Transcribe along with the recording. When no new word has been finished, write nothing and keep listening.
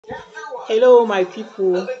Hello my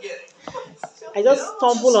people, I just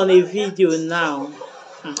stumbled on a video now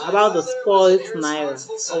about the spoiled Naira.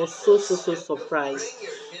 I was so surprised.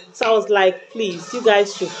 So I was like, please, you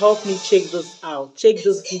guys should help me check this out. Check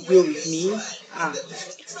this video with me.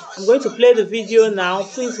 I'm going to play the video now.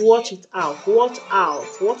 Please watch it out. Watch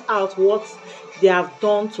out what they have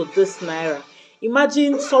done to this Naira.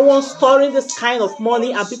 Imagine someone storing this kind of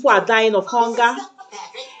money and people are dying of hunger.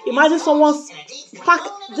 Imagine someone pack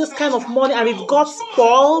this kind of money and it got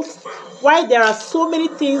spoiled. Why there are so many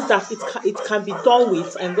things that it can be done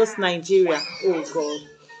with in this Nigeria. Oh God.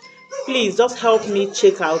 Please just help me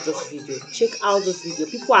check out this video. Check out this video.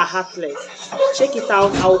 People are heartless. Check it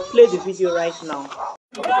out. I'll play the video right now.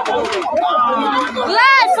 Life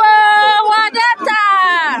for data.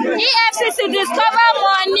 EFCC discover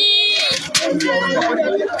money.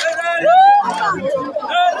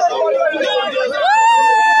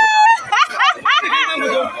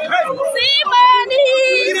 See money.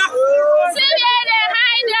 See where they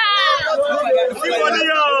hide out.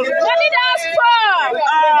 Money does spoil.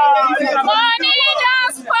 Money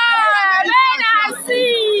does spoil. When I see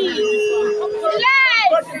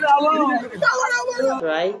life.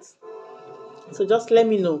 Right? So just let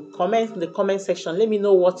me know. Comment in the comment section. Let me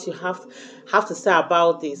know what you have to say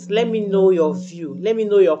about this. Let me know your view. Let me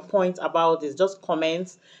know your point about this. Just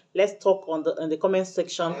comment. Let's talk in the comment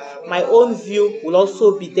section. My own view will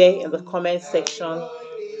also be there in the comment section.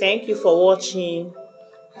 Thank you for watching.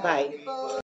 Bye.